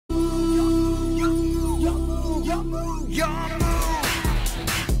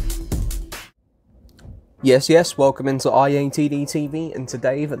Yes, welcome into IATD TV, and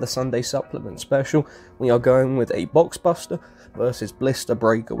today for the Sunday Supplement Special, we are going with a Boxbuster versus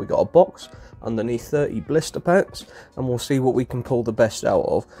Blisterbreaker. We got a box underneath 30 blister packs, and we'll see what we can pull the best out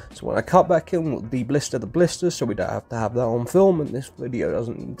of. So when I cut back in, we'll deblister the blisters, so we don't have to have that on film, and this video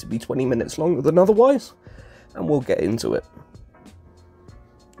doesn't need to be 20 minutes longer than otherwise, and we'll get into it.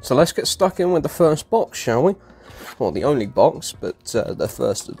 So let's get stuck in with the first box, shall we? Well, the only box, but the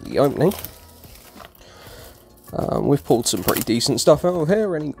first of the opening. We've pulled some pretty decent stuff out of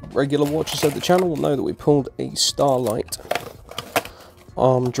here. Any regular watchers of the channel will know that we pulled a Starlight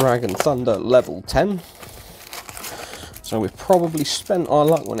Arm Dragon Thunder level 10. So we've probably spent our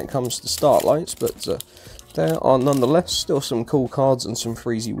luck when it comes to Starlights, but there are nonetheless still some cool cards and some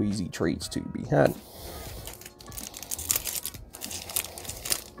freezy weezy treats to be had.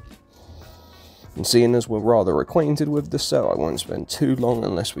 And seeing as we're rather acquainted with the set, I won't spend too long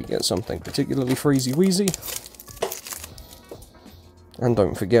unless we get something particularly freezy weezy. And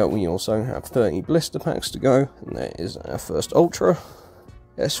don't forget, we also have 30 blister packs to go, and there is our first Ultra,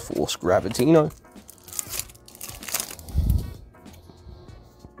 S-Force Gravitino.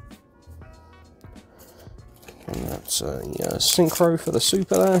 And that's a Synchro for the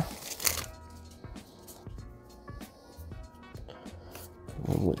Super there.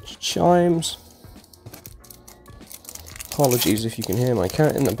 Which chimes. Apologies if you can hear my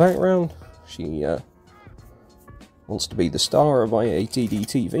cat in the background. She wants to be the star of IATD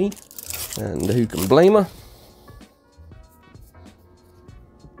TV, and who can blame her?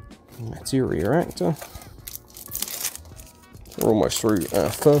 Materia Actor. We're almost through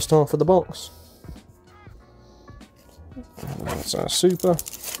our first half of the box. And that's our Super.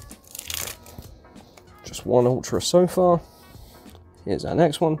 Just one Ultra so far. Here's our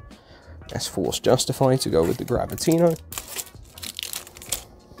next one. S-Force Justify to go with the Gravitino.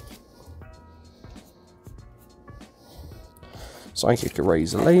 Psychic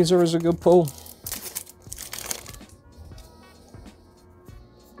Eraser Laser is a good pull.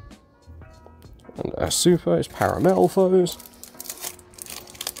 And our Super is Parametalphos.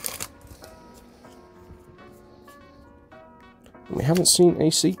 And we haven't seen a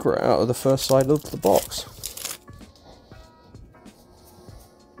secret out of the first side of the box.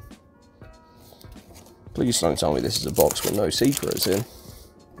 Please don't tell me this is a box with no secrets in.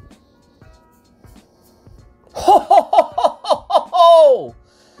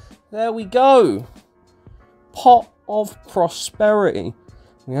 There we go. Pot of Prosperity.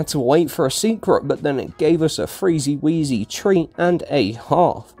 We had to wait for a secret, but then it gave us a freezy weezy treat and a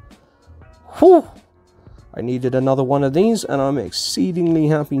half. Whew! I needed another one of these, and I'm exceedingly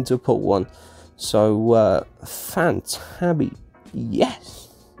happy to pull one. So, fantabby. Yes!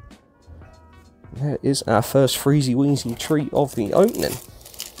 There is our first freezy weezy treat of the opening.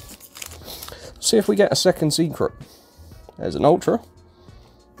 Let's see if we get a second secret. There's an Ultra.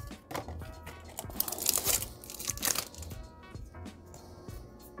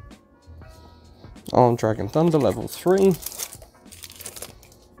 Arm Dragon Thunder level 3.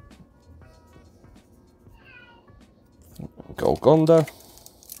 Golgonda.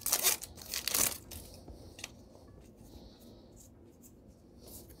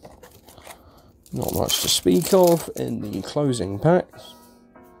 Not much to speak of in the closing packs.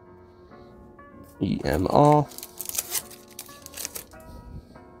 EMR.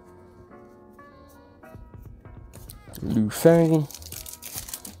 Lu Feng.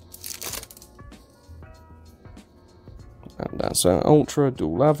 And that's an Ultra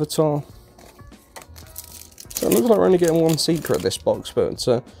Dual Avatar. So it looks like we're only getting one secret this box,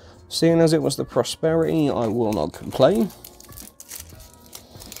 but seeing as it was the Prosperity, I will not complain.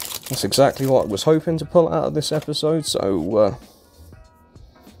 That's exactly what I was hoping to pull out of this episode, so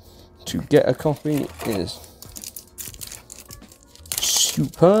to get a copy is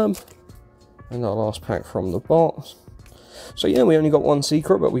superb. And our last pack from the box. So yeah, we only got one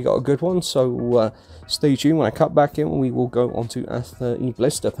secret, but we got a good one, so stay tuned. When I cut back in, we will go on to our 30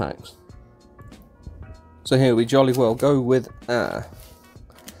 blister packs. So here we jolly well go with our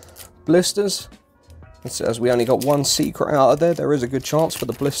blisters. It says we only got one secret out of there. There is a good chance for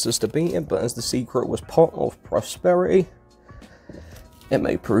the blisters to beat it, but as the secret was Pot of Prosperity, it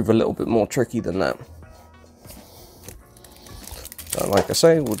may prove a little bit more tricky than that. So like I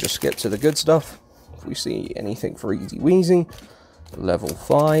say, we'll just skip to the good stuff. If we see anything for Easy Weezy, level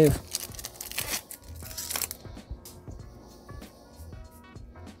 5.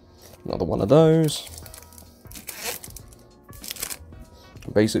 Another one of those.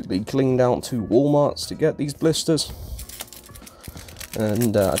 Basically cleaned out 2 Walmarts to get these blisters.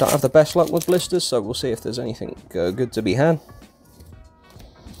 And I don't have the best luck with blisters, so we'll see if there's anything good to be had.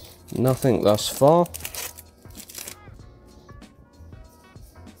 Nothing thus far.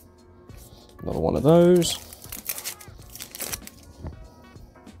 Another one of those.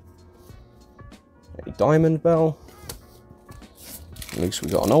 A diamond bell. At least we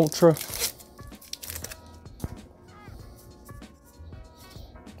got an ultra.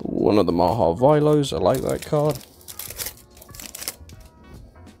 One of the Maha Vilos, I like that card.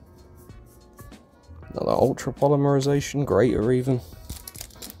 Another ultra polymerization, greater even.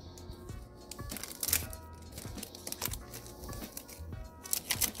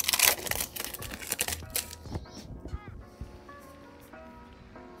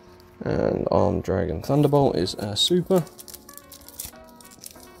 And Armed Dragon Thunderbolt is a super.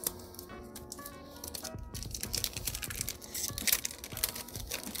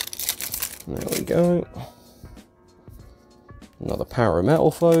 There we go. Another Power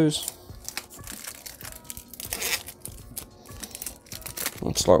Metal Foes.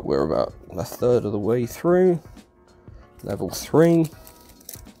 Looks like we're about a third of the way through. Level 3.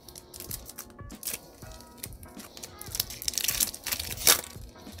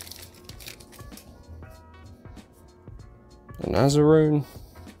 An Azaroon.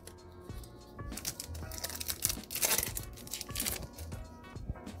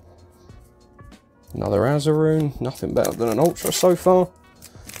 Another Azaroon. Nothing better than an Ultra so far.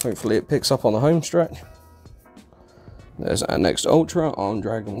 Hopefully it picks up on the home stretch. There's our next Ultra, Armed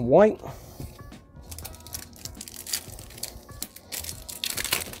Dragon White.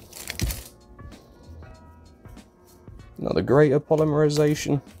 Another greater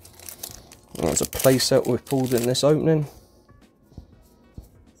polymerization. There's a playset we've pulled in this opening.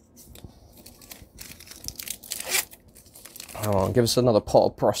 Come on, give us another pot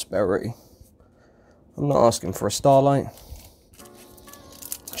of prosperity. I'm not asking for a Starlight,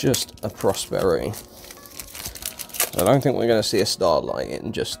 just a prosperity. I don't think we're going to see a Starlight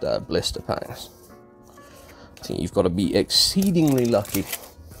in just blister packs. I think you've got to be exceedingly lucky.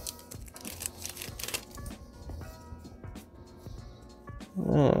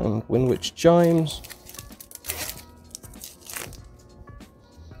 And Winwich Chimes.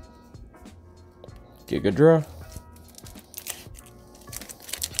 Gigadra.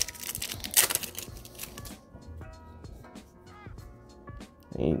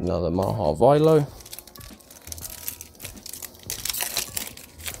 Another Maha Vilo.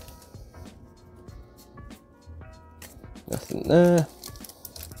 Nothing there.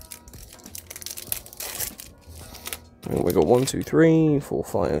 And we got 1, 2, 3, 4,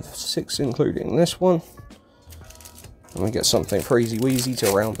 5, 6, including this one. And we get something crazy wheezy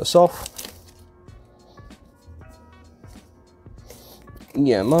to round us off.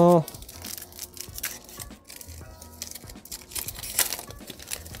 Yeah, Ma.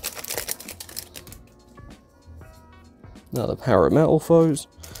 Another Power Metal Foes.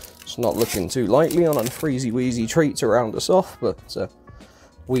 It's not looking too likely on a freezy wheezy treat to round us off, but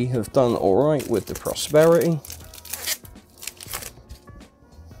we have done alright with the prosperity.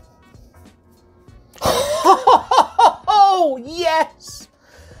 Oh yes!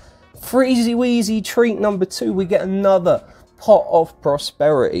 Freezy wheezy treat number 2, we get another pot of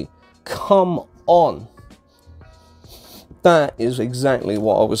prosperity. Come on. That is exactly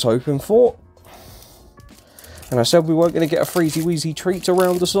what I was hoping for. And I said we weren't going to get a freezy wheezy treat to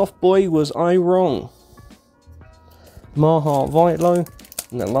round us off. Boy, was I wrong. Maha Vilo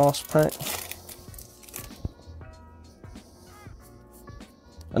in the last pack.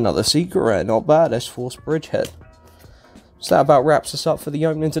 Another secret rare, not bad. S-Force Bridgehead. So that about wraps us up for the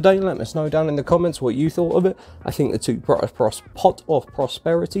opening today. Let us know down in the comments what you thought of it. I think the 2 pot of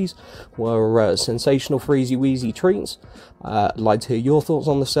prosperities were sensational freezy wheezy treats. I'd like to hear your thoughts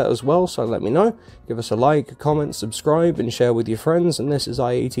on the set as well, so let me know. Give us a like, a comment, subscribe, and share with your friends. And this is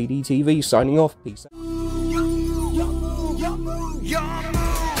IATD TV signing off. Peace out.